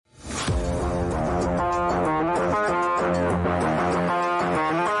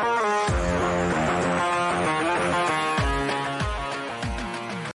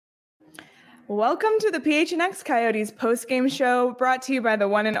Welcome to the PHNX Coyotes post-game show, brought to you by the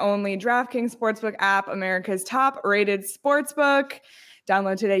one and only DraftKings Sportsbook app, America's top-rated sportsbook.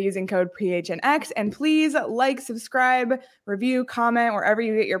 Download today using code PHNX, and please like, subscribe, review, comment wherever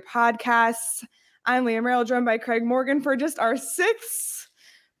you get your podcasts. I'm Leah Merrill, joined by Craig Morgan for just our sixth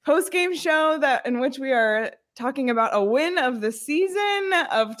post-game show in which we are talking about a win of the season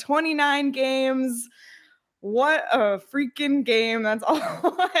of 29 games. What a freaking game. That's all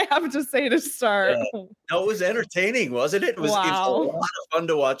I have to say to start. No, it was entertaining, wasn't it? It was a lot of fun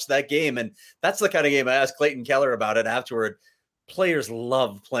to watch that game. And that's the kind of game I asked Clayton Keller about it afterward. Players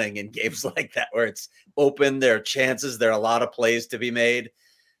love playing in games like that where it's open, there are chances, there are a lot of plays to be made.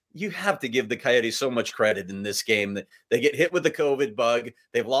 You have to give the Coyotes so much credit in this game. That they get hit with the COVID bug.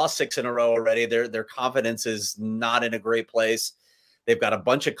 They've lost 6 in a row already. Their confidence is not in a great place. They've got a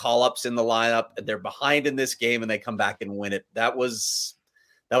bunch of call-ups in the lineup. They're behind in this game, and they come back and win it. That was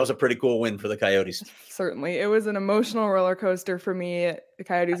a pretty cool win for the Coyotes. Certainly. It was an emotional roller coaster for me. The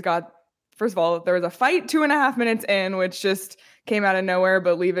Coyotes got, first of all, there was a fight 2.5 minutes in, which just came out of nowhere,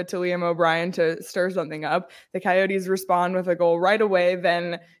 but leave it to Liam O'Brien to stir something up. The Coyotes respond with a goal right away,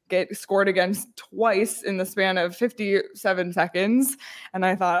 then get scored against twice in the span of 57 seconds. And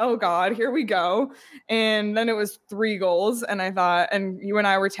I thought, oh God, here we go. And then it was 3 goals. And I thought, and you and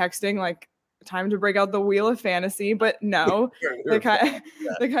I were texting like, time to break out the wheel of fantasy, but no, the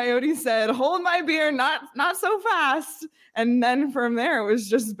Coyotes said, hold my beer, not so fast. And then from there, it was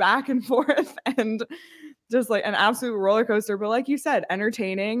just back and forth and just like an absolute roller coaster. But like you said,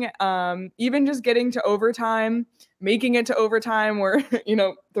 entertaining, even just getting to overtime, making it to overtime where,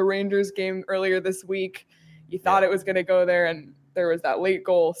 the Rangers game earlier this week, you thought it was going to go there and there was that late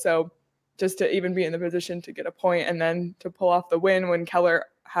goal. So just to even be in the position to get a point and then to pull off the win when Keller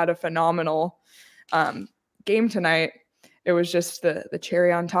had a phenomenal game tonight, it was just the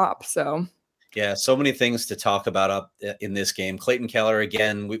cherry on top. So yeah, so many things to talk about up in this game. Clayton Keller,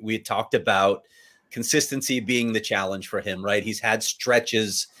 again, we talked about consistency being the challenge for him, right? He's had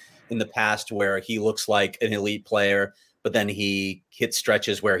stretches in the past where he looks like an elite player, but then he hits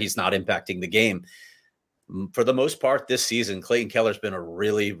stretches where he's not impacting the game. For the most part this season, Clayton Keller's been a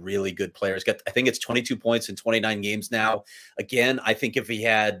really, really good player. He's got, I think it's 22 points in 29 games now. Again, I think if he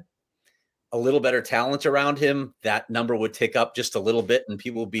had a little better talent around him, that number would tick up just a little bit and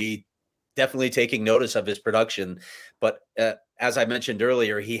people will be definitely taking notice of his production. But as I mentioned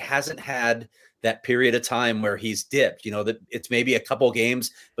earlier, he hasn't had that period of time where he's dipped, that it's maybe a couple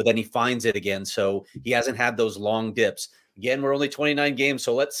games, but then he finds it again. So he hasn't had those long dips. Again, we're only 29 games.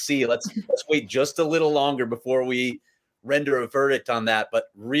 So let's see, let's wait just a little longer before we render a verdict on that. But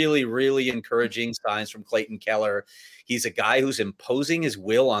really, really encouraging signs from Clayton Keller. He's a guy who's imposing his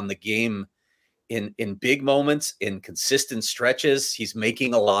will on the game in big moments, in consistent stretches. He's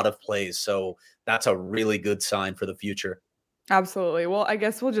making a lot of plays. So that's a really good sign for the future. Absolutely. Well, I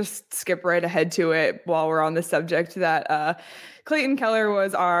guess we'll just skip right ahead to it while we're on the subject that Clayton Keller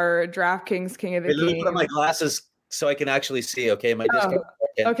was our DraftKings King of the Game. Let me put on my glasses so I can actually see. Okay, my discount.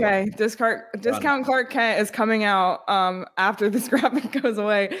 Okay, discount Clark Kent is coming out after this graphic goes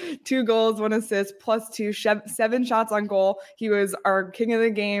away. 2 goals, 1 assist, +2, 7 shots on goal. He was our King of the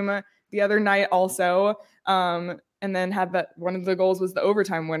Game the other night also, and then had that one of the goals was the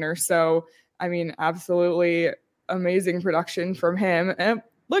overtime winner. So, I mean, absolutely amazing production from him. And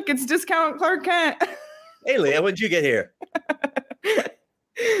look, it's discount Clark Kent. Hey, Leah, when'd you get here?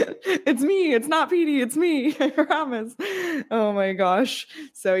 It's me. It's not Petey. It's me. I promise. Oh my gosh.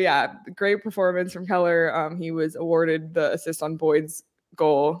 So yeah, great performance from Keller. He was awarded the assist on Boyd's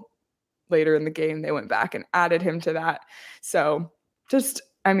goal later in the game. They went back and added him to that. So just,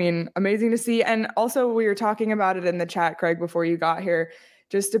 amazing to see. And also we were talking about it in the chat, Craig, before you got here,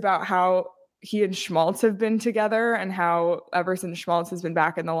 just about how he and Schmaltz have been together and how ever since Schmaltz has been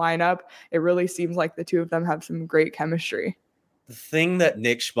back in the lineup, it really seems like the two of them have some great chemistry. The thing that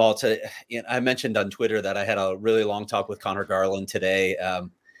Nick Schmaltz, I mentioned on Twitter that I had a really long talk with Connor Garland today.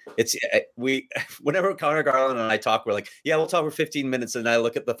 Whenever Connor Garland and I talk, we're like, yeah, we'll talk for 15 minutes. And I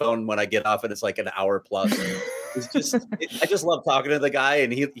look at the phone when I get off and it's like an hour plus. I just love talking to the guy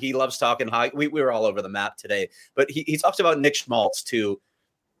and he loves talking hockey. We were all over the map today, but he talks about Nick Schmaltz too.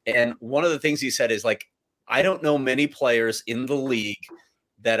 And one of the things he said is like, I don't know many players in the league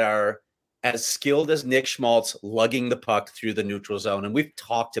that are as skilled as Nick Schmaltz lugging the puck through the neutral zone. And we've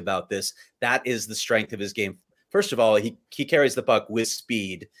talked about this. That is the strength of his game. First of all, he carries the puck with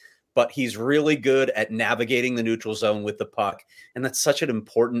speed, but he's really good at navigating the neutral zone with the puck. And that's such an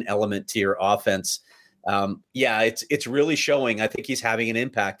important element to your offense. It's really showing. I think he's having an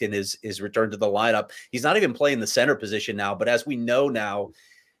impact in his return to the lineup. He's not even playing the center position now, but as we know now,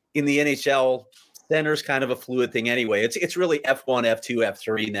 in the NHL, center's kind of a fluid thing anyway. It's really F1, F2,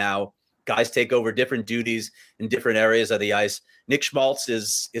 F3 now. Guys take over different duties in different areas of the ice. Nick Schmaltz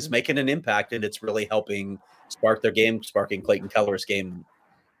is making an impact, and it's really helping spark their game, sparking Clayton Keller's game.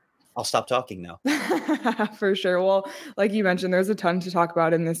 I'll stop talking now. For sure. Well, like you mentioned, there's a ton to talk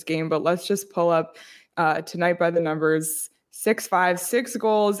about in this game, but let's just pull up tonight by the numbers. 6-5, 6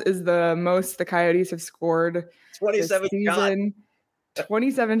 goals is the most the Coyotes have scored 27 season.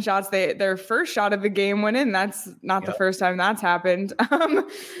 27 shots. Their first shot of the game went in. That's not the first time that's happened.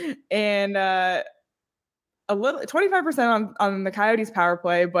 And a little 25% on the Coyotes power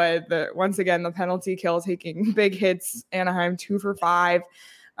play, but once again, the penalty kill taking big hits. Anaheim 2 for 5.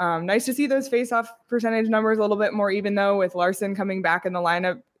 Nice to see those face-off percentage numbers a little bit more, even though with Larson coming back in the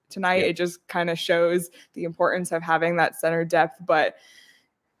lineup tonight, it just kind of shows the importance of having that center depth. But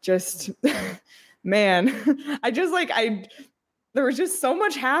just, man, there was just so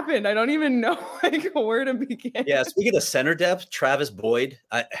much happened. I don't even know where to begin. Yeah, speaking of center depth, Travis Boyd.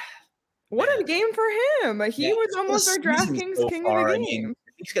 What a game for him. He was almost our DraftKings king of the game. I mean,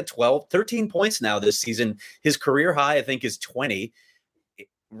 he's got 13 points now this season. His career high, I think, is 20.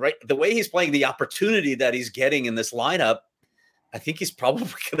 Right, the way he's playing, the opportunity that he's getting in this lineup, I think he's probably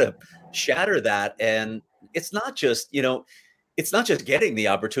going to shatter that. And it's not just, it's not just getting the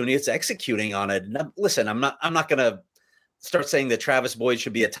opportunity; it's executing on it. And listen, I'm not going to start saying that Travis Boyd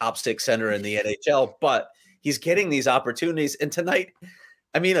should be a top 6 center in the NHL, but he's getting these opportunities. And tonight,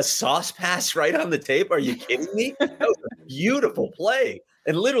 I mean, a sauce pass right on the tape. Are you kidding me? That was a beautiful play.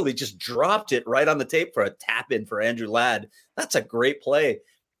 And literally just dropped it right on the tape for a tap in for Andrew Ladd. That's a great play.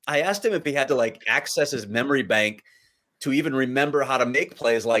 I asked him if he had to access his memory bank to even remember how to make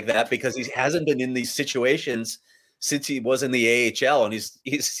plays like that, because he hasn't been in these situations since he was in the AHL. And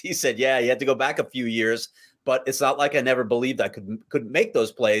he said, yeah, he had to go back a few years, but it's not like I never believed I could make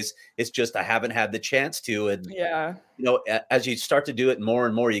those plays. It's just I haven't had the chance to. And yeah, as you start to do it more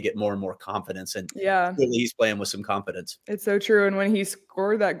and more, you get more and more confidence. And yeah, really he's playing with some confidence. It's so true. And when he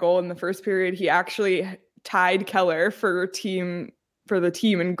scored that goal in the first period, he actually tied Keller for the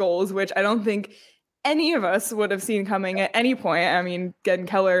team in goals, which I don't think any of us would have seen coming at any point. I mean, again,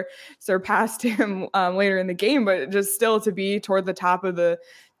 Keller surpassed him later in the game, but just still to be toward the top of the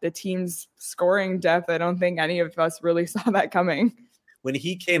team's scoring depth, I don't think any of us really saw that coming. When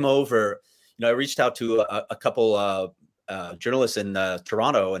he came over, I reached out to a couple journalists in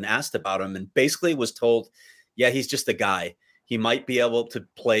Toronto and asked about him, and basically was told, yeah, he's just a guy. He might be able to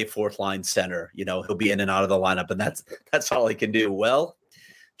play 4th line center. He'll be in and out of the lineup, and that's all he can do. Well,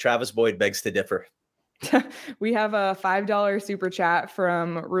 Travis Boyd begs to differ. We have a $5 super chat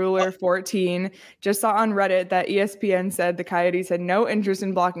from Ruler14. Just saw on Reddit that ESPN said the Coyotes had no interest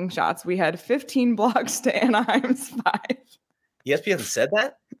in blocking shots. We had 15 blocks to Anaheim's 5. ESPN said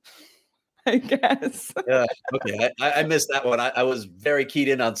that? I guess. Yeah. Okay. I missed that one. I was very keyed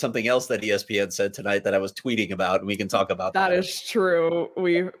in on something else that ESPN said tonight that I was tweeting about, and we can talk about that. That is true.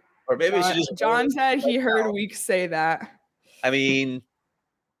 Or maybe we should just. John said he heard Weeks say that. I mean,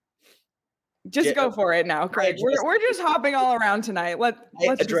 just go for it now, Craig. We're just hopping all around tonight. Let's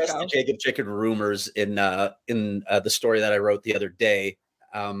address just go. The Jacob Chicken rumors in the story that I wrote the other day.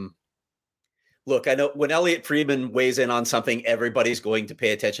 Look, I know when Elliot Friedman weighs in on something, everybody's going to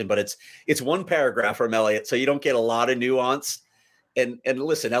pay attention, but it's one paragraph from Elliot, so you don't get a lot of nuance. And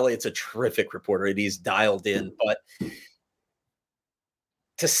listen, Elliot's a terrific reporter, and he's dialed in. But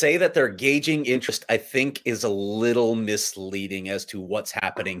to say that they're gauging interest, I think, is a little misleading as to what's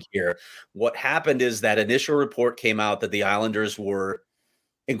happening here. What happened is that initial report came out that the Islanders were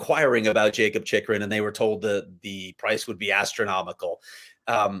inquiring about Jacob Chychrun, and they were told the price would be astronomical.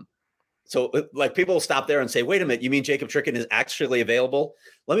 So people will stop there and say, wait a minute, you mean Jacob Chychrun is actually available?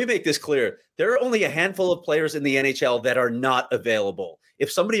 Let me make this clear. There are only a handful of players in the NHL that are not available. If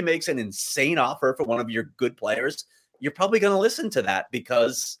somebody makes an insane offer for one of your good players, you're probably going to listen to that,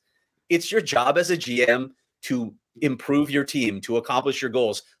 because it's your job as a GM to improve your team, to accomplish your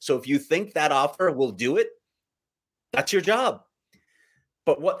goals. So if you think that offer will do it, that's your job.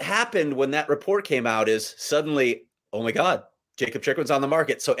 But what happened when that report came out is suddenly, oh my God, Jacob Chychrun's on the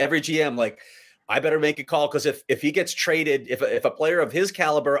market. So every GM, I better make a call, because if he gets traded, if a player of his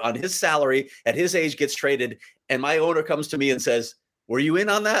caliber on his salary at his age gets traded, and my owner comes to me and says, were you in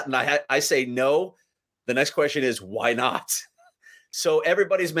on that? And I say no. The next question is, why not? So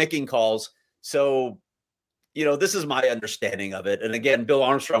everybody's making calls. So, this is my understanding of it. And again, Bill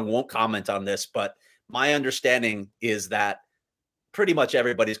Armstrong won't comment on this, but my understanding is that pretty much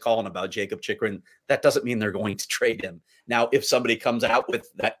everybody's calling about Jacob Chychrun. That doesn't mean they're going to trade him. Now, if somebody comes out with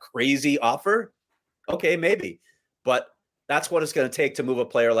that crazy offer, okay, maybe. But that's what it's going to take to move a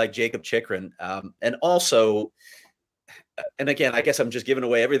player like Jakob Chychrun. And also, and again, I guess I'm just giving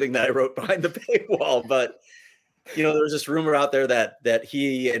away everything that I wrote behind the paywall, but there was this rumor out there that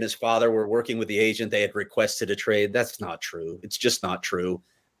he and his father were working with the agent. They had requested a trade. That's not true. It's just not true.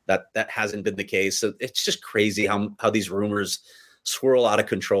 That hasn't been the case. So it's just crazy how these rumors swirl out of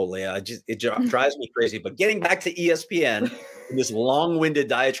control, Leah. It drives me crazy. But getting back to ESPN, in this long-winded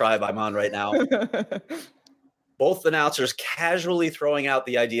diatribe I'm on right now, both announcers casually throwing out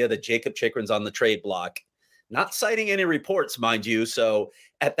the idea that Jakob Chychrun's on the trade block, not citing any reports, mind you. So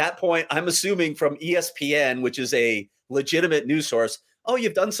at that point, I'm assuming from ESPN, which is a legitimate news source, oh,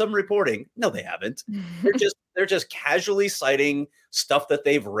 you've done some reporting. No, they haven't. They're just casually citing stuff that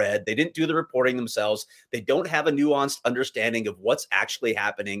they've read. They didn't do the reporting themselves. They don't have a nuanced understanding of what's actually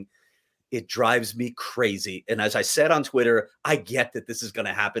happening. It drives me crazy. And as I said on Twitter, I get that this is going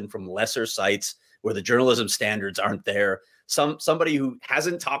to happen from lesser sites where the journalism standards aren't there. Somebody who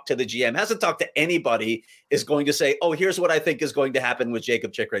hasn't talked to the GM, hasn't talked to anybody, is going to say, oh, here's what I think is going to happen with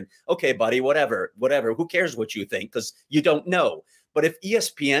Jakob Chychrun. Okay, buddy, whatever. Who cares what you think? Because you don't know. But if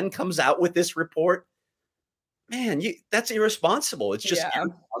ESPN comes out with this report, man, that's irresponsible. It's just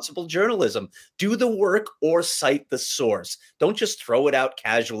irresponsible journalism. Do the work or cite the source. Don't just throw it out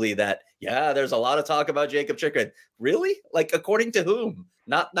casually that, there's a lot of talk about Jakob Chychrun. Really? Like, according to whom?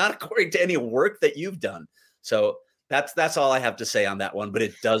 Not according to any work that you've done. So that's all I have to say on that one. But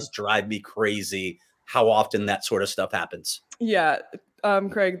it does drive me crazy how often that sort of stuff happens. Yeah.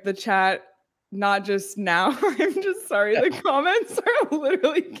 Craig, the chat, not just now. I'm just sorry. The comments are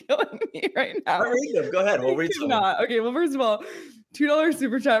literally killing me right now. Read them. Go ahead. We'll read some. Okay. Well, first of all, $2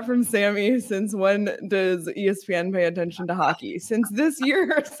 super chat from Sammy. Since when does ESPN pay attention to hockey? Since this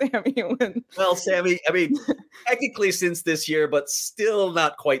year, Sammy. Well, Sammy, I mean, technically since this year, but still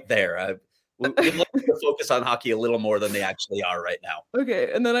not quite there. We'd like to focus on hockey a little more than they actually are right now.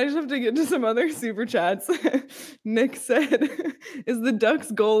 Okay, and then I just have to get to some other super chats. Nick said, is the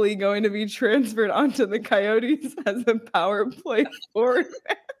Ducks goalie going to be transferred onto the Coyotes as a power play forward?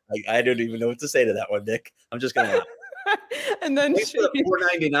 I don't even know what to say to that one, Nick. I'm just going to laugh. And then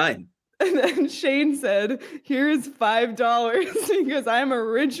 $4.99. And then Shane said, here's $5 because I'm a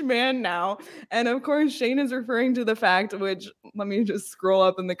rich man now. And of course, Shane is referring to the fact, which let me just scroll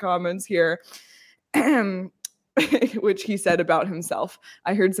up in the comments here, which he said about himself.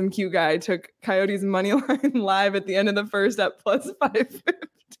 I heard some cute guy took Coyotes money line live at the end of the first at plus 550.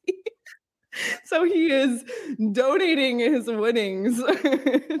 So he is donating his winnings.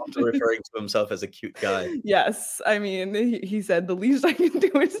 Also referring to himself as a cute guy. Yes. I mean, he said the least I can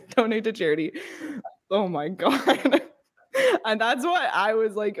do is donate to charity. Oh my God. And that's what I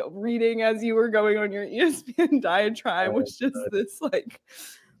was like reading as you were going on your ESPN diatribe, was just this like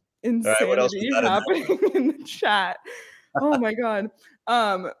insanity happening in the chat. Oh my God.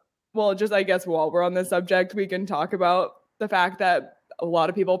 Well, just I guess while we're on the subject, we can talk about the fact that a lot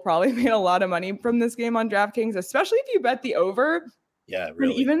of people probably made a lot of money from this game on DraftKings, especially if you bet the over. Yeah,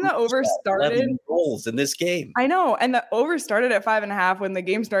 really. Even the over started 11 goals in this game. I know, and the over started at 5.5. When the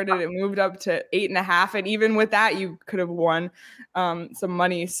game started, it moved up to 8.5, and even with that, you could have won some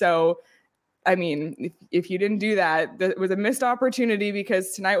money. So, I mean, if you didn't do that, it was a missed opportunity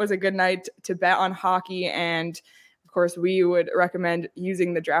because tonight was a good night to bet on hockey. And of course, we would recommend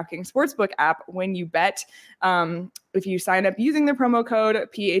using the DraftKings Sportsbook app when you bet. If you sign up using the promo code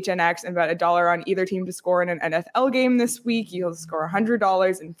PHNX and bet $1 on either team to score in an NFL game this week, you'll score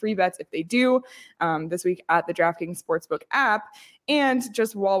 $100 in free bets if they do this week at the DraftKings Sportsbook app. And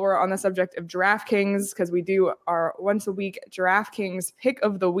just while we're on the subject of DraftKings, because we do our once a week DraftKings pick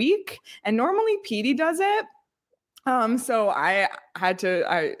of the week, and normally Petey does it. So I had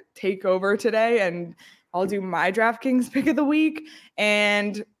to take over today and I'll do my DraftKings pick of the week.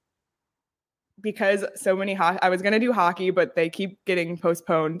 And because so many I was going to do hockey, but they keep getting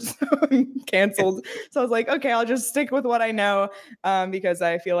postponed, canceled. So I was like, okay, I'll just stick with what I know because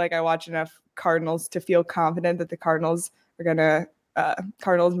I feel like I watch enough Cardinals to feel confident that the Cardinals are going to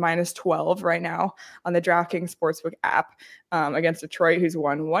Cardinals minus 12 right now on the DraftKings Sportsbook app against Detroit, who's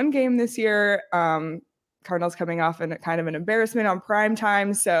won one game this year. Cardinals coming off in kind of an embarrassment on prime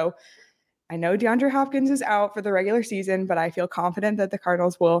time. So I know DeAndre Hopkins is out for the regular season, but I feel confident that the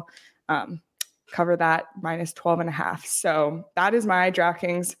Cardinals will cover that minus 12.5. So that is my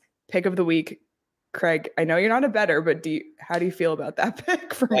DraftKings pick of the week. Craig, I know you're not a bettor, but how do you feel about that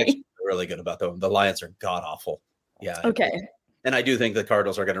pick for me? Actually, really good about them. The Lions are god awful. Yeah. Okay. And I do think the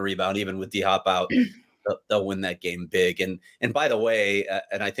Cardinals are going to rebound, even with D-Hop out. They'll win that game big. And by the way,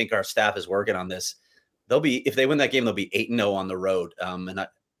 and I think our staff is working on this. If they win that game, they'll be 8-0 on the road. And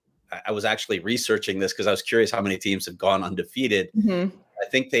I was actually researching this because I was curious how many teams have gone undefeated. Mm-hmm. I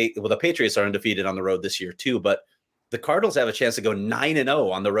think the Patriots are undefeated on the road this year too, but the Cardinals have a chance to go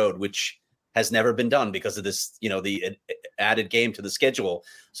 9-0 on the road, which has never been done because of this, the added game to the schedule.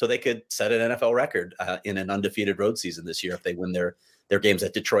 So they could set an NFL record in an undefeated road season this year if they win their games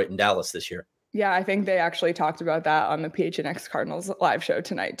at Detroit and Dallas this year. Yeah, I think they actually talked about that on the PHNX Cardinals live show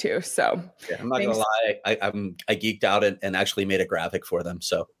tonight too. So yeah, I'm not gonna lie, I geeked out and actually made a graphic for them.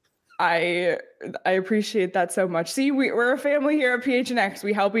 So I appreciate that so much. See, we're a family here at PHNX.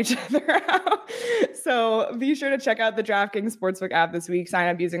 We help each other out. So be sure to check out the DraftKings Sportsbook app this week. Sign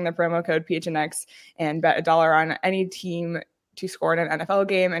up using the promo code PHNX and bet $1 on any team to score in an NFL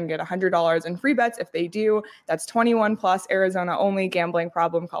game and get $100 in free bets if they do. That's 21 plus, Arizona only. Gambling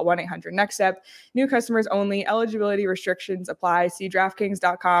problem, call 1-800-NEXT-STEP. New customers only. Eligibility restrictions apply. See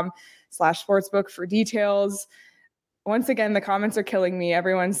DraftKings.com/sportsbook for details. Once again, the comments are killing me.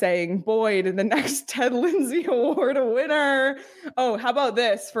 Everyone's saying Boyd, the next Ted Lindsay Award winner. Oh, how about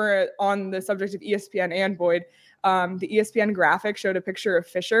this on the subject of ESPN and Boyd? The ESPN graphic showed a picture of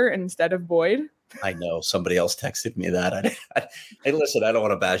Fisher instead of Boyd. I know somebody else texted me that. Hey, listen, I don't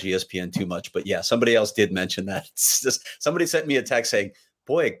want to bash ESPN too much, but yeah, somebody else did mention that. It's just somebody sent me a text saying,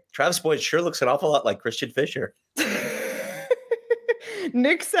 "Boy, Travis Boyd sure looks an awful lot like Christian Fisher."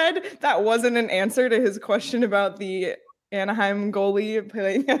 Nick said that wasn't an answer to his question about the Anaheim goalie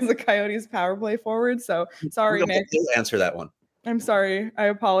playing as the Coyotes power play forward. So sorry, Nick. Answer that one. I'm sorry. I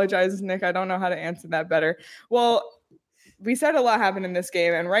apologize, Nick. I don't know how to answer that better. Well, we said a lot happened in this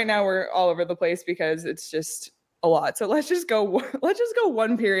game, and right now we're all over the place because it's just a lot. So let's just go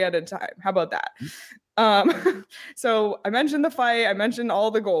one period at a time. How about that? So I mentioned the fight. I mentioned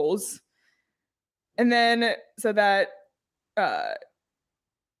all the goals. And then so that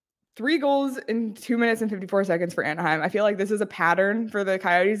 3 goals in 2 minutes and 54 seconds for Anaheim. I feel like this is a pattern for the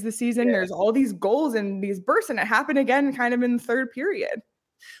Coyotes this season. Yeah. There's all these goals and these bursts, and it happened again kind of in the third period.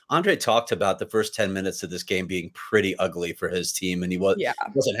 Andre talked about the first 10 minutes of this game being pretty ugly for his team, and he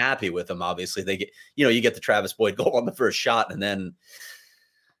wasn't happy with them. Obviously, you get the Travis Boyd goal on the first shot, and then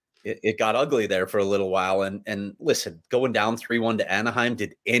it got ugly there for a little while. And listen, going down 3-1 to Anaheim,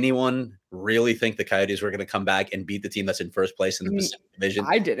 did anyone really think the Coyotes were going to come back and beat the team that's in first place in the Pacific Division?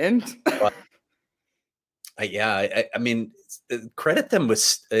 I didn't. But, I mean, credit them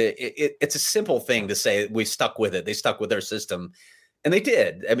with it's a simple thing to say we stuck with it. They stuck with their system. And they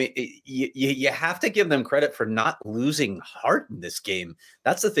did. I mean, you have to give them credit for not losing heart in this game.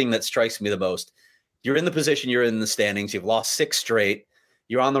 That's the thing that strikes me the most. You're in the position you're in the standings. You've lost 6 straight.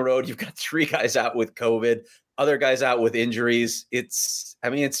 You're on the road. You've got 3 guys out with COVID, other guys out with injuries. It's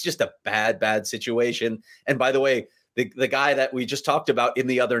just a bad situation. And by the way, the guy that we just talked about in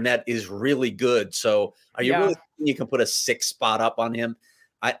the other net is really good. So are you really thinking you can put a 6 spot up on him?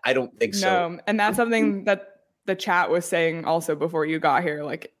 I don't think so. No, and that's something that the chat was saying also before you got here.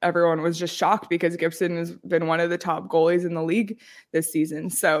 Like, everyone was just shocked because Gibson has been one of the top goalies in the league this season.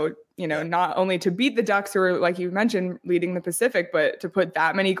 So, not only to beat the Ducks, who are, like you mentioned, leading the Pacific, but to put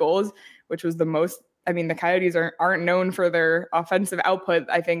that many goals, which was the most. I mean, the Coyotes aren't known for their offensive output.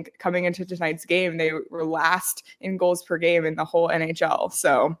 I think coming into tonight's game, they were last in goals per game in the whole NHL.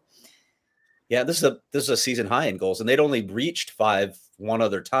 So, yeah, this is a season high in goals, and they'd only reached 5 one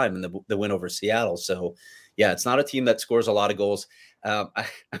other time in the win over Seattle. So, yeah, it's not a team that scores a lot of goals.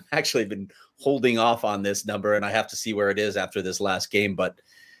 I've actually been holding off on this number, and I have to see where it is after this last game. But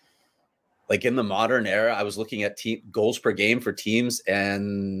like in the modern era, I was looking at goals per game for teams,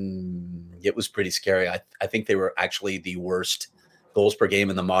 and it was pretty scary. I think they were actually the worst goals per game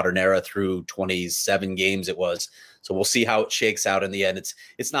in the modern era through 27 games it was. So we'll see how it shakes out in the end.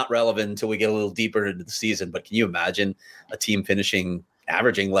 It's not relevant until we get a little deeper into the season. But can you imagine a team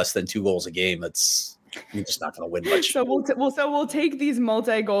averaging less than 2 goals a game? You're just not going to win much. So we'll take these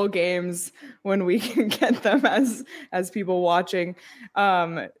multi-goal games when we can get them as people watching.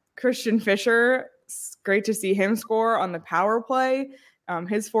 Christian Fisher, it's great to see him score on the power play.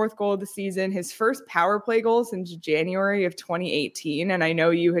 His 4th goal of the season, his first power play goal since January of 2018. And I know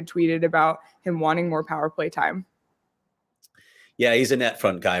you had tweeted about him wanting more power play time. Yeah, he's a net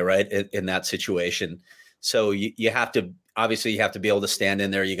front guy, right? In that situation. So you have to be able to stand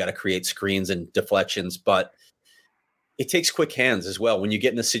in there. You got to create screens and deflections, but it takes quick hands as well. When you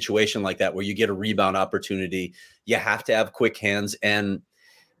get in a situation like that, where you get a rebound opportunity, you have to have quick hands. And,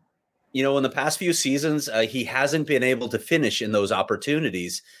 in the past few seasons, he hasn't been able to finish in those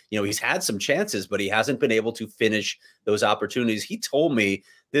opportunities. He's had some chances, but he hasn't been able to finish those opportunities. He told me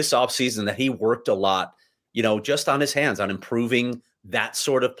this offseason that he worked a lot, just on his hands, on improving that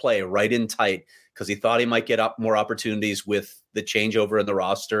sort of play right in tight, because he thought he might get up more opportunities with the changeover in the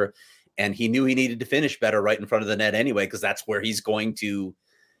roster. And he knew he needed to finish better right in front of the net anyway, because that's where he's going to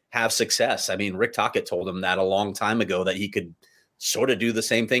have success. I mean, Rick Tocchet told him that a long time ago, that he could sort of do the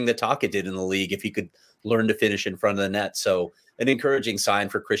same thing that Tocchet did in the league if he could learn to finish in front of the net. So an encouraging sign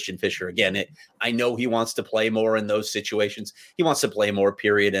for Christian Fischer. Again, I know he wants to play more in those situations. He wants to play more,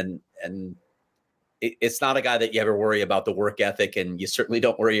 period. And it's not a guy that you ever worry about the work ethic, and you certainly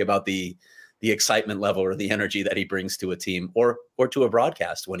don't worry about the excitement level or the energy that he brings to a team or to a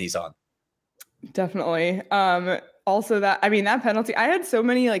broadcast when he's on. Definitely. Also that penalty, I had so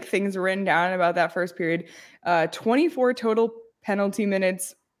many like things written down about that first period. 24 total penalty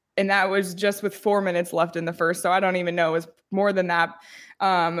minutes, and that was just with 4 minutes left in the first. So I don't even know. It was more than that.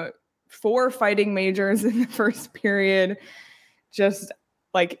 4 fighting majors in the first period, just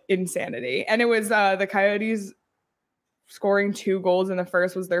like insanity. And it was the Coyotes scoring 2 goals in the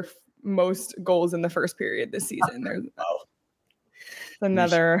first was their most goals in the first period this season. There's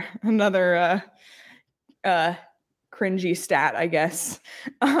another cringy stat, I guess.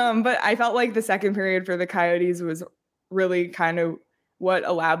 But I felt like the second period for the Coyotes was really kind of what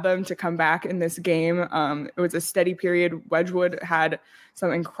allowed them to come back in this game. It was a steady period. Wedgwood had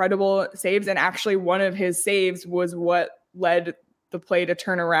some incredible saves, and actually one of his saves was what led the play to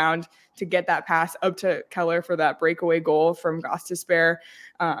turn around to get that pass up to Keller for that breakaway goal from Gostisbehere.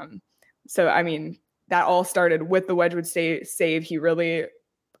 So, I mean, that all started with the Wedgwood save. He really,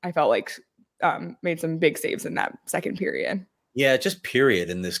 I felt like, made some big saves in that second period. Yeah, just period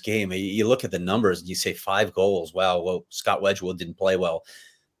in this game. You look at the numbers and you say 5 goals. Wow, well, Scott Wedgwood didn't play well.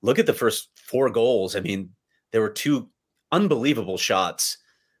 Look at the first 4 goals. I mean, there were 2 unbelievable shots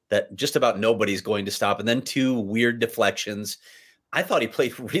that just about nobody's going to stop, and then 2 weird deflections. I thought he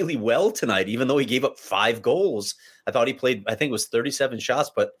played really well tonight, even though he gave up 5 goals. I thought he played, I think it was 37 shots,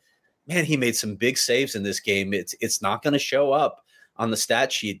 but man, he made some big saves in this game. It's not going to show up on the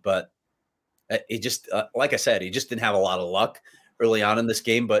stat sheet, but it just, like I said, he just didn't have a lot of luck early on in this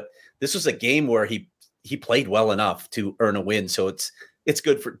game. But this was a game where he played well enough to earn a win. So it's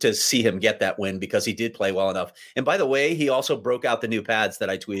good to see him get that win, because he did play well enough. And by the way, he also broke out the new pads that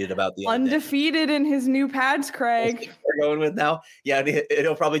I tweeted about the undefeated in his new pads, Craig. We're going with now. Yeah, and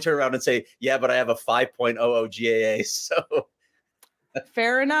he'll probably turn around and say, "Yeah, but I have a 5.00 GAA." So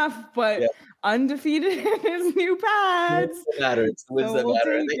fair enough, but yeah. Undefeated in his new pads. It's the matter. It's the wins that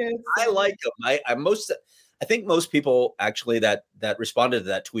matter. I like them. I think most people actually that responded to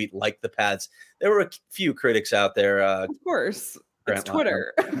that tweet liked the pads. There were a few critics out there. Of course, it's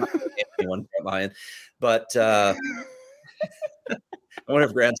Twitter. Lion, but I wonder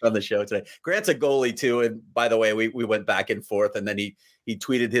if Grant's on the show today. Grant's a goalie too, and by the way, we went back and forth, and then he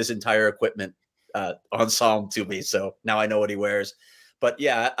tweeted his entire equipment ensemble to me, so now I know what he wears. But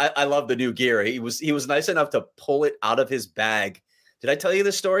yeah, I love the new gear. He was nice enough to pull it out of his bag. Did I tell you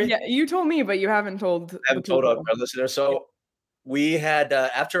this story? Yeah, you told me, but you haven't told. I haven't told our listeners. So we had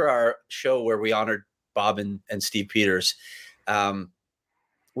after our show where we honored Bob and Steve Peters,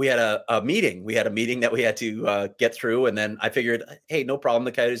 we had a meeting. We had a meeting that we had to get through, and then I figured, hey, no problem.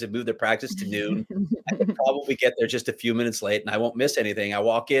 The Coyotes have moved their practice to noon. I could probably get there just a few minutes late, and I won't miss anything. I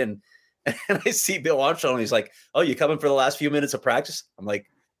walk in. And I see Bill Armstrong, and he's like, "Oh, you coming for the last few minutes of practice?" I'm like,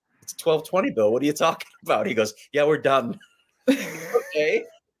 "It's 12:20, Bill. What are you talking about?" He goes, "Yeah, we're done." Okay.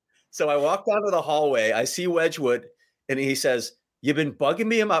 So I walk down to the hallway. I see Wedgwood, and he says, "You've been bugging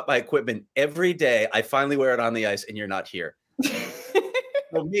me about my equipment every day. I finally wear it on the ice, and you're not here."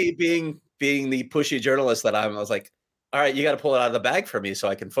 Well, me being the pushy journalist that I was like, "All right, you got to pull it out of the bag for me so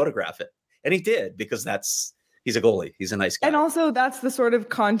I can photograph it." And he did, because he's a goalie. He's a nice guy. And also, that's the sort of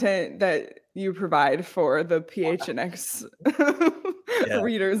content that you provide for the PHNX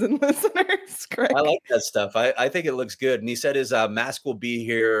readers and listeners. Correct? I like that stuff. I think it looks good. And he said his mask will be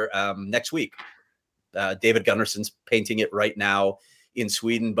here next week. David Gunnarsson's painting it right now in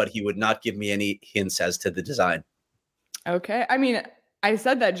Sweden, but he would not give me any hints as to the design. Okay. I mean, I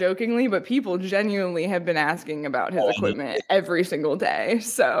said that jokingly, but people genuinely have been asking about his equipment every single day.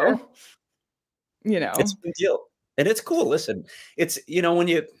 So... You know, it's a big deal, and it's cool. Listen, it's,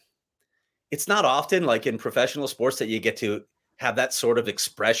 it's not often, like in professional sports, that you get to have that sort of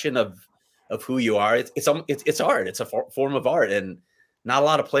expression of who you are. It's art. It's a form of art, and not a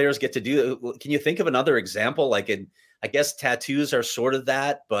lot of players get to do it. Can you think of another example? Like I guess tattoos are sort of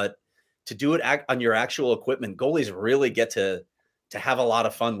that, but to do it on your actual equipment, goalies really get to have a lot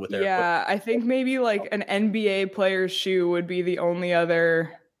of fun with their equipment. I think maybe like an NBA player's shoe would be the only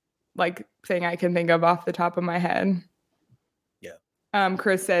other like thing I can think of off the top of my head. Yeah.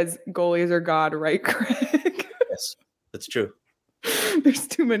 Chris says goalies are God, right, Craig? Yes, that's true. There's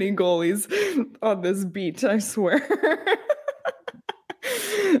too many goalies on this beat, I swear.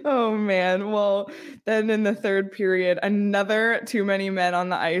 Oh man. Well, then in the third period, another too many men on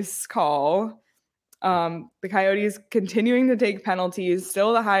the ice call. The Coyotes continuing to take penalties,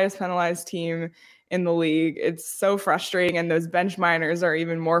 still the highest penalized team in the league. It's so frustrating, and those bench minors are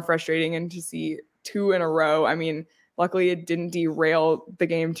even more frustrating. And to see two in a row, I mean, luckily it didn't derail the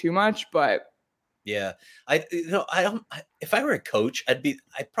game too much, but Yeah, I don't. If I were a coach,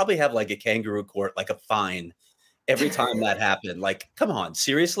 I'd probably have like a kangaroo court, like a fine every time that happened. Like, come on,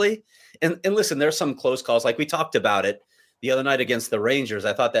 seriously? And listen, there's some close calls. Like we talked about it the other night against the Rangers.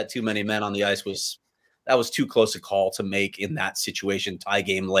 I thought that too many men on the ice was too close a call to make in that situation, tie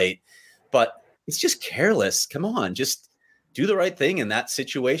game late. But it's just careless. Come on, just do the right thing in that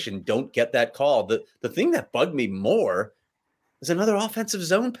situation. Don't get that call. The thing that bugged me more is another offensive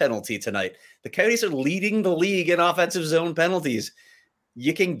zone penalty tonight. The Coyotes are leading the league in offensive zone penalties.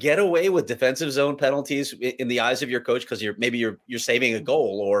 You can get away with defensive zone penalties in the eyes of your coach because you're saving a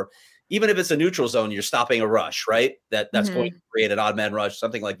goal, or even if it's a neutral zone, you're stopping a rush, right? That's going to create an odd man rush,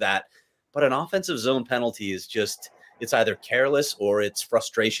 something like that. But an offensive zone penalty is it's either careless or it's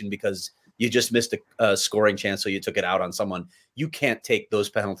frustration because you just missed a scoring chance, so you took it out on someone. You can't take those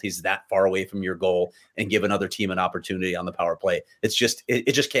penalties that far away from your goal and give another team an opportunity on the power play. It just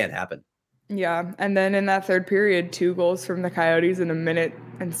can't happen. Yeah. And then in that third period, 2 goals from the Coyotes in 1 minute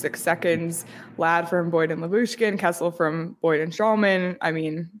and 6 seconds. Ladd from Boyd and Lyubushkin, Kessel from Boyd and Strawman. I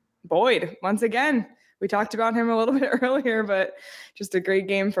mean, Boyd, once again, we talked about him a little bit earlier, but just a great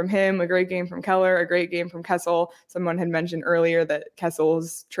game from him, a great game from Keller, a great game from Kessel. Someone had mentioned earlier that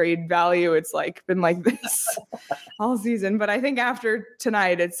Kessel's trade value, it's like been like this all season. But I think after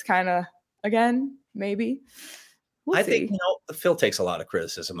tonight, it's kind of, again, maybe. I think Phil takes a lot of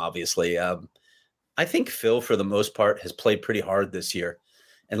criticism, obviously. I think Phil, for the most part, has played pretty hard this year.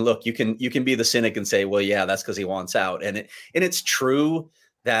 And look, you can be the cynic and say, well, yeah, that's because he wants out. And it's true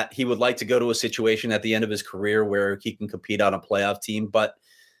that he would like to go to a situation at the end of his career where he can compete on a playoff team. But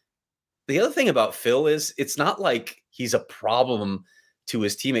the other thing about Phil is it's not like he's a problem to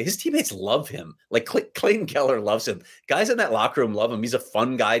his teammates. His teammates love him. Like Clayton Keller loves him. Guys in that locker room love him. He's a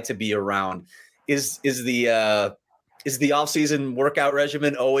fun guy to be around. Is the offseason workout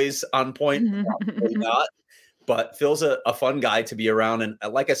regimen always on point? Probably not. But Phil's a fun guy to be around. And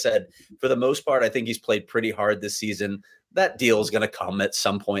like I said, for the most part, I think he's played pretty hard this season. That deal is going to come at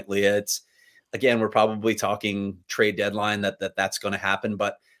some point, Leah. Again, we're probably talking trade deadline that's going to happen.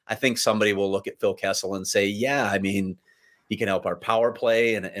 But I think somebody will look at Phil Kessel and say, yeah, I mean, he can help our power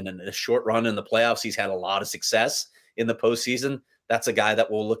play. And in a short run in the playoffs, he's had a lot of success in the postseason. That's a guy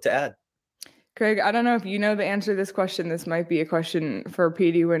that we'll look to add. Craig, I don't know if you know the answer to this question. This might be a question for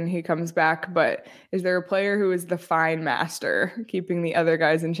PD when he comes back, but is there a player who is the fine master, keeping the other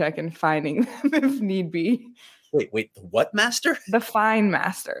guys in check and fining them if need be? Wait, what master? The fine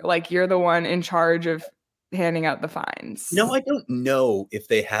master. Like you're the one in charge of handing out the fines. No, I don't know if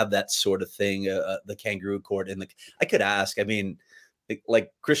they have that sort of thing, the kangaroo court. I could ask. I mean,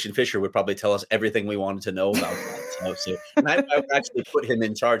 like Christian Fischer would probably tell us everything we wanted to know about that. So and I would actually put him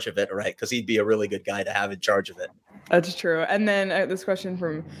in charge of it, right? Because he'd be a really good guy to have in charge of it. That's true. And then this question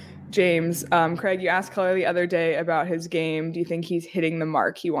from James. Craig, you asked Keller the other day about his game. Do you think he's hitting the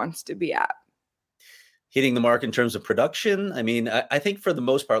mark he wants to be at? Hitting the mark in terms of production? I mean, I think for the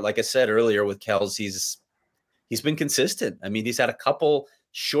most part, like I said earlier with Kels, he's been consistent. I mean, he's had a couple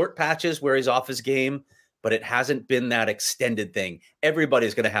short patches where he's off his game, but it hasn't been that extended thing.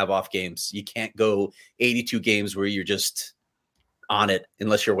 Everybody's going to have off games. You can't go 82 games where you're just on it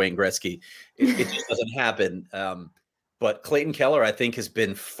unless you're Wayne Gretzky. It just doesn't happen. But Clayton Keller, I think, has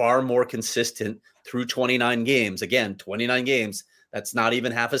been far more consistent through 29 games. Again, 29 games. That's not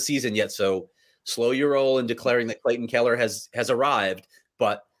even half a season yet. So slow your roll in declaring that Clayton Keller has arrived.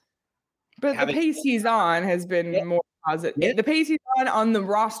 But the pace he's on has been more positive. Yeah. The pace he's on the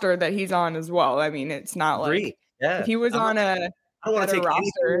roster that he's on as well. I mean, it's not like if he was on a I don't want to take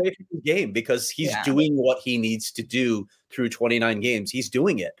anything away from the game because he's doing what he needs to do through 29 games. He's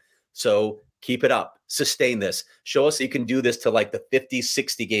doing it. So keep it up. Sustain this. Show us you can do this to like the 50,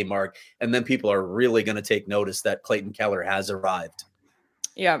 60 game mark. And then people are really going to take notice that Clayton Keller has arrived.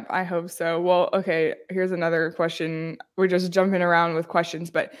 Yeah, I hope so. Well, okay, here's another question. We're just jumping around with questions,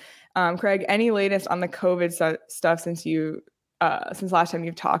 but Craig, any latest on the COVID stuff since last time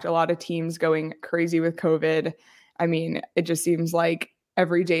you've talked? A lot of teams going crazy with COVID. I mean, it just seems like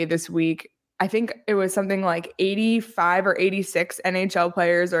every day this week, I think it was something like 85 or 86 NHL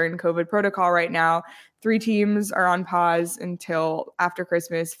players are in COVID protocol right now. 3 teams are on pause until after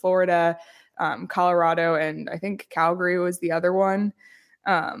Christmas. Florida, Colorado, and I think Calgary was the other one.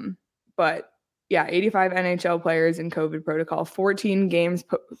 But yeah, 85 NHL players in COVID protocol, 14 games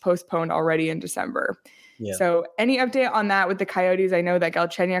postponed already in December. Yeah. So any update on that with the Coyotes? I know that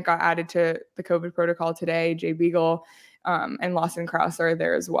Galchenyuk got added to the COVID protocol today. Jay Beagle and Lawson Crouse are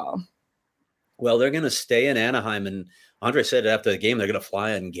there as well. Well, they're going to stay in Anaheim, and Andre said after the game they're going to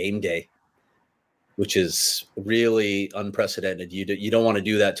fly on game day, which is really unprecedented. You don't want to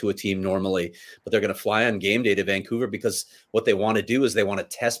do that to a team normally, but they're going to fly on game day to Vancouver because what they want to do is they want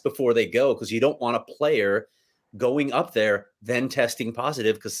to test before they go, because you don't want a player going up there then testing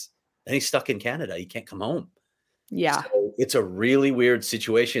positive, because then he's stuck in Canada. He can't come home. Yeah. So it's a really weird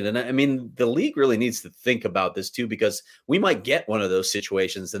situation. And I mean, the league really needs to think about this too, because we might get one of those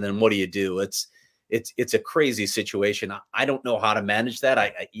situations. And then what do you do? It's a crazy situation. I don't know how to manage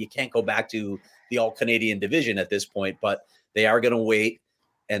that. You can't go back to the all Canadian division at this point, but they are going to wait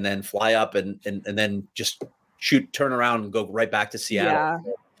and then fly up and then just turn around and go right back to Seattle. Yeah.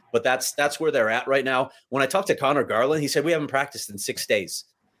 But that's where they're at right now. When I talked to Connor Garland, he said, we haven't practiced in 6 days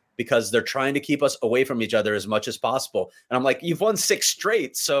because they're trying to keep us away from each other as much as possible. And I'm like, you've won 6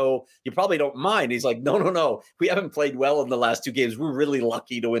 straight, so you probably don't mind. He's like, no. We haven't played well in the last 2 games. We're really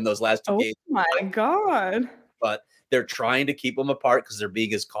lucky to win those last 2 games. Oh my God. But they're trying to keep them apart because they're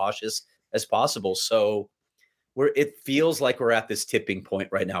being as cautious as possible. So it feels like we're at this tipping point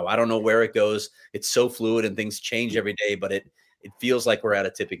right now. I don't know where it goes. It's so fluid and things change every day, but it feels like we're at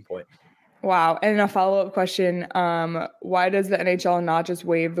a tipping point. Wow. And a follow-up question. Why does the NHL not just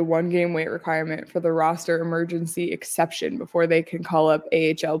waive the 1-game wait requirement for the roster emergency exception before they can call up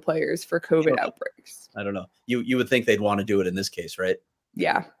AHL players for COVID outbreaks? I don't know. You would think they'd want to do it in this case, right?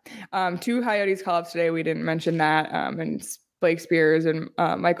 Yeah. 2 Coyotes call-ups today. We didn't mention that. And Blake Spears and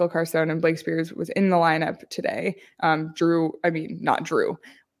Michael Carson, and Blake Spears was in the lineup today. Drew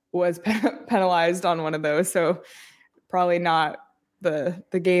was penalized on one of those. So probably not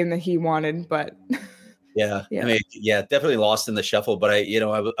the game that he wanted, but yeah. I mean, definitely lost in the shuffle. But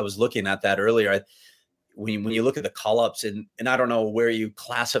I was looking at that earlier. When you look at the call-ups, and I don't know where you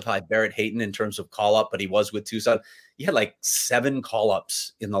classify Barrett Hayton in terms of call-up, but he was with Tucson. You had like 7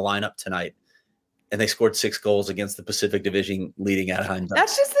 call-ups in the lineup tonight, and they scored 6 goals against the Pacific Division leading Anaheim.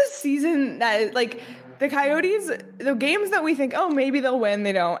 That's just the season that, like, the Coyotes, the games that we think, oh, maybe they'll win,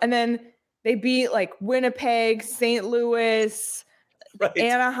 they don't. And then they beat like Winnipeg, St. Louis, right.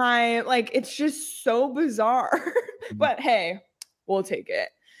 Anaheim. Like, it's just so bizarre. But hey, we'll take it.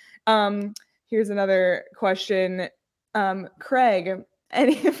 Here's another question. Craig,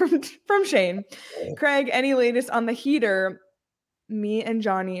 from Shane. Craig, any latest on the heater me and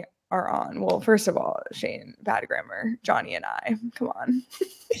Johnny are on? Well, first of all, Shane, bad grammar, Johnny and I. Come on.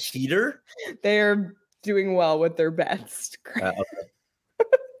 The heater? They're doing well with their bets. Okay.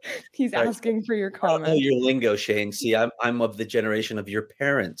 He's asking for your comment. Oh, your lingo, Shane. See, I'm of the generation of your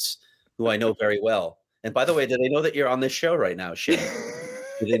parents, who I know very well. And by the way, do they know that you're on this show right now, Shane?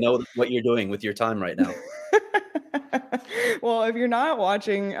 Do they know what you're doing with your time right now? Well, if you're not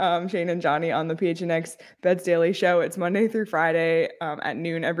watching Shane and Johnny on the PHNX Bets Daily Show, it's Monday through Friday at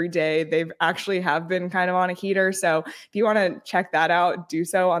noon every day. They've actually have been kind of on a heater. So if you want to check that out, do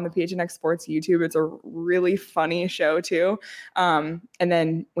so on the PHNX Sports YouTube. It's a really funny show too. And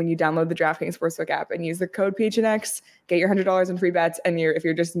then when you download the DraftKings Sportsbook app and use the code PHNX, get your $100 in free bets. And if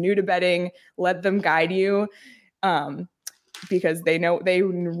you're just new to betting, let them guide you. Because they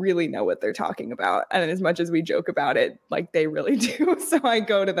really know what they're talking about. And as much as we joke about it, like, they really do. So I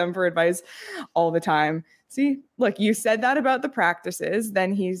go to them for advice all the time. See, look, you said that about the practices.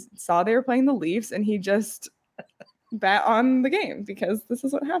 Then he saw they were playing the Leafs and he just bet on the game because this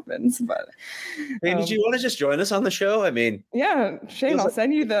is what happens. But hey, did you want to just join us on the show? I mean, yeah, Shane, I'll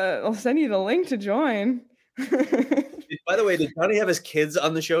send you the link to join. By the way, did Johnny have his kids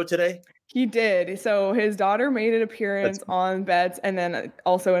on the show today? He did. So his daughter made an appearance on Bets, and then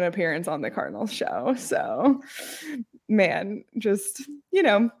also an appearance on the Cardinals show. So, man, just,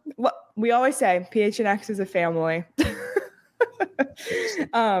 we always say PHNX is a family.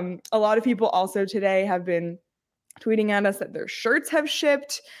 A lot of people also today have been tweeting at us that their shirts have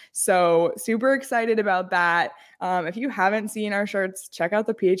shipped. So super excited about that. If you haven't seen our shirts, check out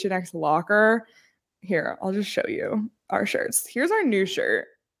the PHNX locker. Here, I'll just show you our shirts. Here's our new shirt.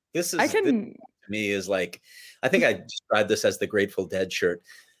 This to me is like, I think I described this as the Grateful Dead shirt,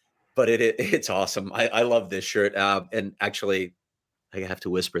 but it's awesome. I love this shirt. And actually, I have to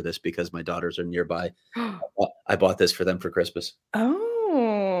whisper this because my daughters are nearby. I bought this for them for Christmas.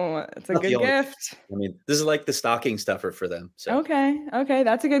 Oh, That's a good gift. I mean, this is like the stocking stuffer for them. So Okay,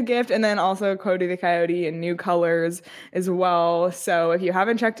 that's a good gift. And then also Cody the Coyote in new colors as well. So if you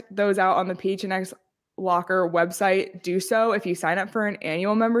haven't checked those out on the PHNX Locker website, do so. If you sign up for an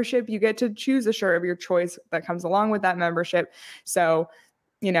annual membership, you get to choose a shirt of your choice that comes along with that membership. So,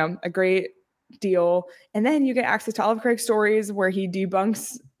 a great deal. And then you get access to all of Craig's stories where he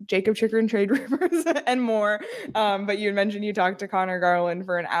debunks Jacob Chikrin trade rumors and more. But you mentioned you talked to Connor Garland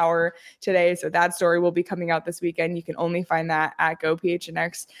for an hour today. So that story will be coming out this weekend. You can only find that at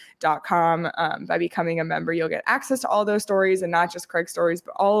gophnx.com. By becoming a member, you'll get access to all those stories, and not just Craig's stories,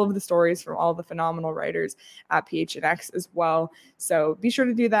 but all of the stories from all the phenomenal writers at PHNX as well. So be sure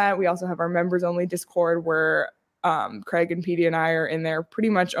to do that. We also have our members only Discord where Craig and PD and I are in there pretty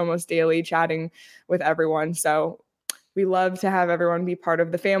much almost daily chatting with everyone. So we love to have everyone be part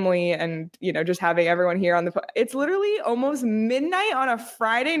of the family, and, just having everyone here on it's literally almost midnight on a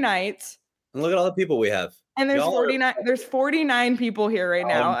Friday night. And look at all the people we have. And there's 49 people here right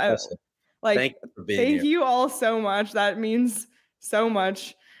now. Thank you for being here. Thank you all so much. That means so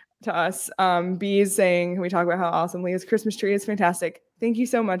much to us. Bees saying, we talk about how awesome Leah's Christmas tree is fantastic. Thank you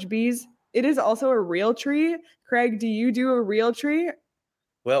so much, Bees. It is also a real tree. Craig, do you do a real tree?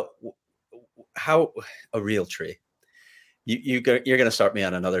 Well, how a real tree? You're going to start me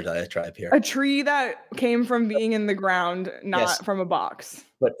on another diatribe here. A tree that came from being in the ground, not from a box.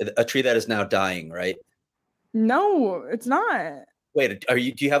 But a tree that is now dying, right? No, it's not. Wait, do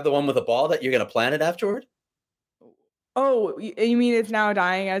you have the one with a ball that you're going to plant it afterward? Oh, you mean it's now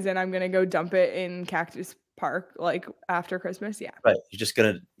dying as in I'm going to go dump it in Cactus Park like after Christmas? Yeah. Right. You're just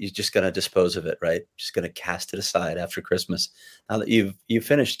gonna dispose of it, right? Just gonna cast it aside after Christmas. Now that you've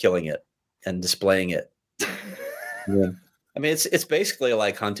finished killing it and displaying it. Yeah. I mean, it's basically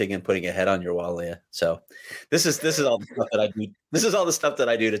like hunting and putting a head on your wall, Leah. So this is all the stuff that I do. This is all the stuff that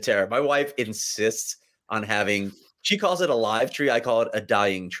I do to Tara. My wife insists on having. She calls it a live tree. I call it a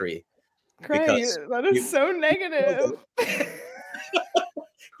dying tree. Craig, that is so negative.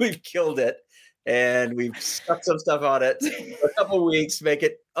 We've killed it, and we've stuck some stuff on it for a couple of weeks, make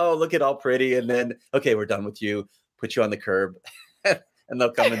it look it all pretty, and then okay, we're done with you. Put you on the curb, and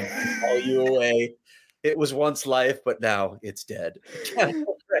they'll come and haul you away. It was once life, but now it's dead.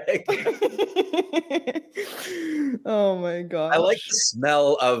 Oh my gosh. I like the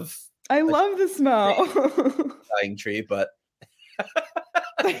smell of. I love the smell. Dying tree, but.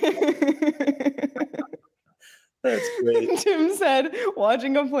 That's great. Tim said,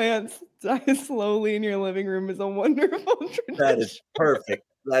 watching a plant die slowly in your living room is a wonderful tradition. That is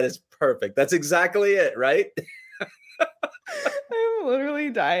perfect. That's exactly it, right? I'm literally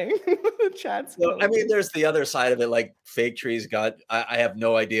dying. The chat's I mean, there's the other side of it, like fake trees I have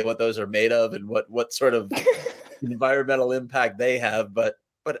no idea what those are made of and what sort of environmental impact they have, but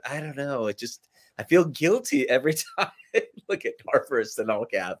I don't know. I feel guilty every time. Look at Harvest in all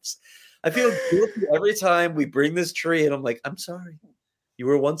caps. I feel guilty every time we bring this tree, and I'm like, I'm sorry. You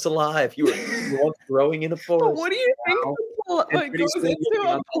were once alive. You were once growing in a forest. But what do you think goes into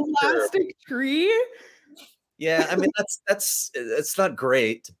a plastic tree? Yeah, I mean it's not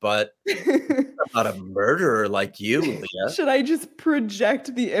great, but I'm not a murderer like you, Leah. Should I just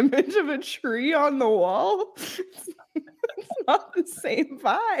project the image of a tree on the wall? It's not the same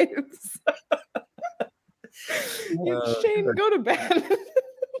vibes. Shane, go to bed.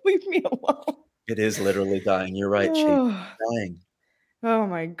 Leave me alone. It is literally dying. You're right, Shane. Dying. Oh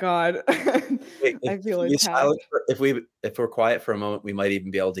my God. Wait, I feel attacked. If we're quiet for a moment, we might even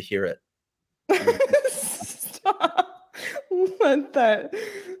be able to hear it. Stop. Let that.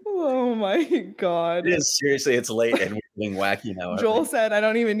 Oh my God. It is seriously, it's late and we're being wacky now. Joel said, I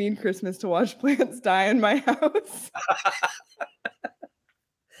don't even need Christmas to watch plants die in my house.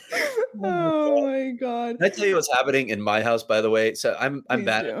 Oh my God. Can I tell you what's happening in my house, by the way? So I'm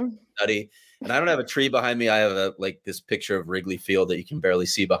bad at study, and I don't have a tree behind me. I have this picture of Wrigley Field that you can barely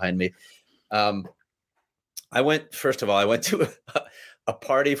see behind me. I went to a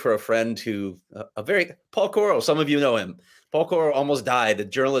party for a friend who Paul Coro. Some of you know him. Paul Coro almost died. A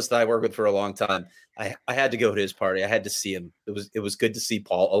journalist that I worked with for a long time. I had to go to his party. I had to see him. It was good to see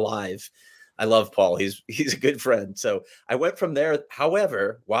Paul alive. I love Paul. He's a good friend. So I went from there.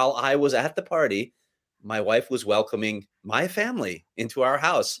 However, while I was at the party, my wife was welcoming my family into our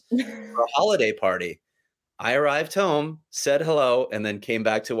house for a holiday party. I arrived home, said hello, and then came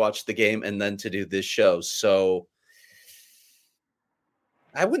back to watch the game and then to do this show. So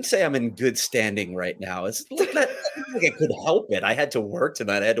I wouldn't say I'm in good standing right now. It's not like I could help it. I had to work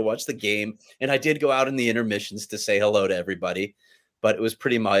tonight. I had to watch the game, and I did go out in the intermissions to say hello to everybody. But it was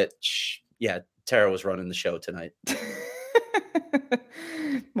pretty much, Tara was running the show tonight.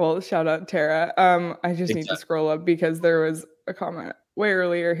 Well, shout out Tara. I just need to scroll up because there was a comment way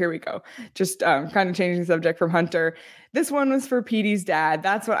earlier. Here we go. Just kind of changing the subject from Hunter. This one was for Petey's dad.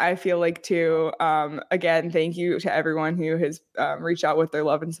 That's what I feel like too. Again, thank you to everyone who has reached out with their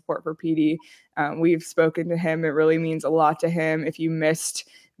love and support for Petey. We've spoken to him. It really means a lot to him. If you missed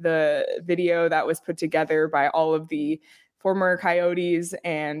the video that was put together by all of the former Coyotes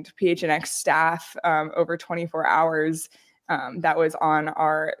and PHNX staff over 24 hours, that was on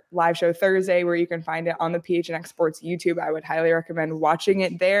our live show Thursday, where you can find it on the PHNX Sports YouTube. I would highly recommend watching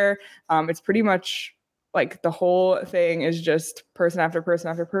it there. It's pretty much like the whole thing is just person after person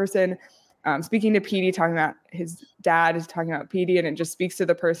after person. Speaking to Petey, talking about his dad, is talking about Petey, and it just speaks to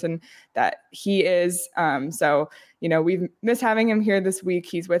the person that he is. So, we've missed having him here this week.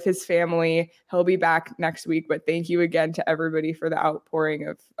 He's with his family. He'll be back next week. But thank you again to everybody for the outpouring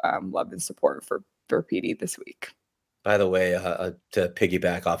of love and support for Petey this week. By the way, to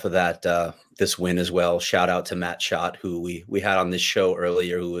piggyback off of that, this win as well, shout out to Matt Schott, who we had on this show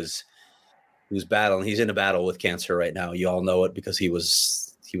earlier, who's battling. He's in a battle with cancer right now. You all know it because he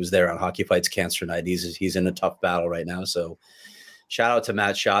was there on Hockey Fights Cancer Night. He's in a tough battle right now. So shout out to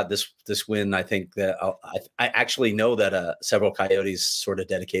Matt Schott. This win, I think that I actually know that several Coyotes sort of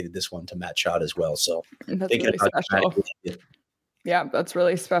dedicated this one to Matt Schott as well. So that's really special. Yeah, that's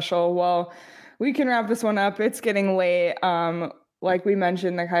really special. Well, we can wrap this one up. It's getting late. Like we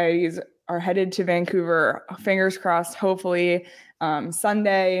mentioned, the Coyotes are headed to Vancouver. Fingers crossed, hopefully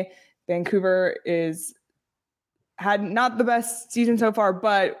Sunday. Vancouver had not the best season so far,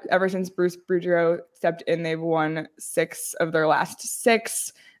 but ever since Bruce Boudreau stepped in, they've won 6 of their last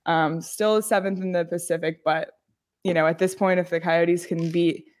 6. Still 7th in the Pacific, but at this point, if the Coyotes can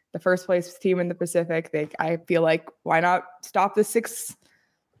beat the first place team in the Pacific, I feel like why not stop the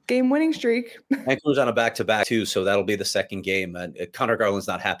 6-game winning streak? Vancouver's on a back-to-back too, so that'll be the second game. And Connor Garland's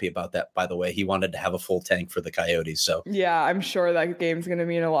not happy about that, by the way. He wanted to have a full tank for the Coyotes. So yeah, I'm sure that game's going to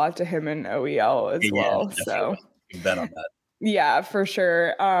mean a lot to him in OEL as well. Definitely. So you bet on that. Yeah, for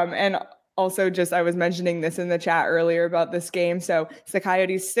sure. And also, I was mentioning this in the chat earlier about this game. So it's the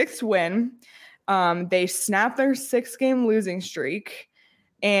Coyotes' 6th win. They snapped their 6-game losing streak.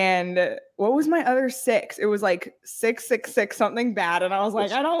 And what was my other 6? It was like 6-6-6, something bad. And I was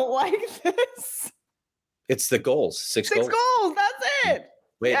like, I don't like this. It's the goals. 6 goals. That's it.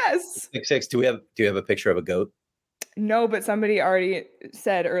 Wait, yes. 6-6. Do you have a picture of a goat? No, but somebody already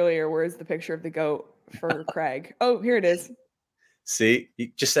said earlier, where's the picture of the goat for Craig? Oh, here it is. See,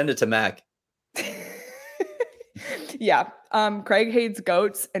 you just send it to Mac. Yeah. Craig hates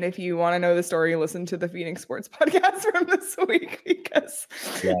goats. And if you want to know the story, listen to the Phoenix Sports podcast from this week, because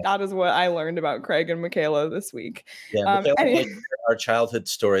that is what I learned about Craig and Michaela this week. Yeah, our childhood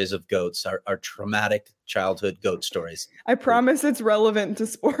stories of goats, our traumatic childhood goat stories. I promise it's relevant to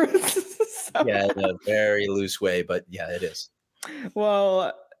sports. So. Yeah, in a very loose way, but yeah, it is.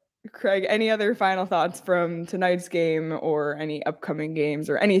 Well, Craig, any other final thoughts from tonight's game or any upcoming games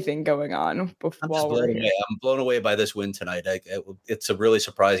or anything going on while we're here? I'm blown away by this win tonight. It's a really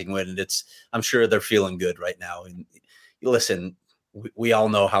surprising win, and I'm sure they're feeling good right now. And listen, we all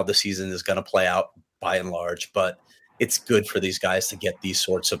know how the season is going to play out by and large, but it's good for these guys to get these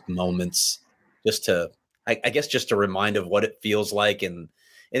sorts of moments, just to remind of what it feels like, and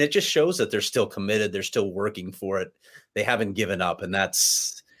it just shows that they're still committed. They're still working for it. They haven't given up, and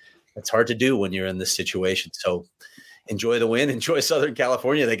that's hard to do when you're in this situation. So enjoy the win, enjoy Southern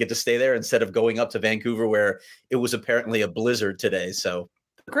California. They get to stay there instead of going up to Vancouver, where it was apparently a blizzard today. So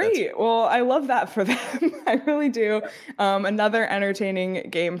great. Well, I love that for them. I really do. Another entertaining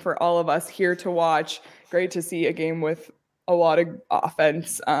game for all of us here to watch. Great to see a game with a lot of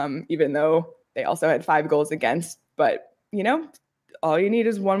offense, even though they also had 5 goals against. But, all you need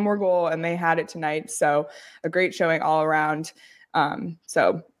is one more goal, and they had it tonight. So a great showing all around.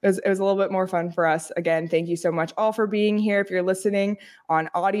 So it was a little bit more fun for us. Again, thank you so much all for being here. If you're listening on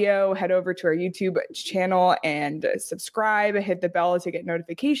audio, head over to our YouTube channel and subscribe, hit the bell to get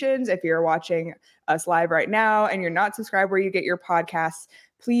notifications. If you're watching us live right now and you're not subscribed where you get your podcasts,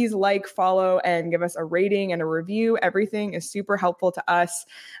 please follow, and give us a rating and a review. Everything is super helpful to us.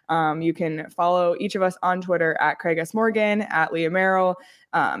 You can follow each of us on Twitter at Craig S. Morgan, at Leah Merrill,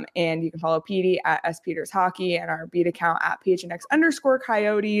 and you can follow Petey at S. Peters Hockey, and our beat account at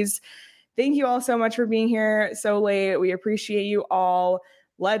PHNX_Coyotes. Thank you all so much for being here so late. We appreciate you all.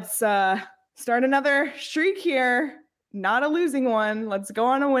 Let's start another streak here. Not a losing one. Let's go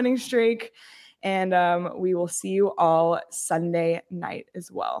on a winning streak. And we will see you all Sunday night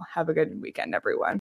as well. Have a good weekend, everyone.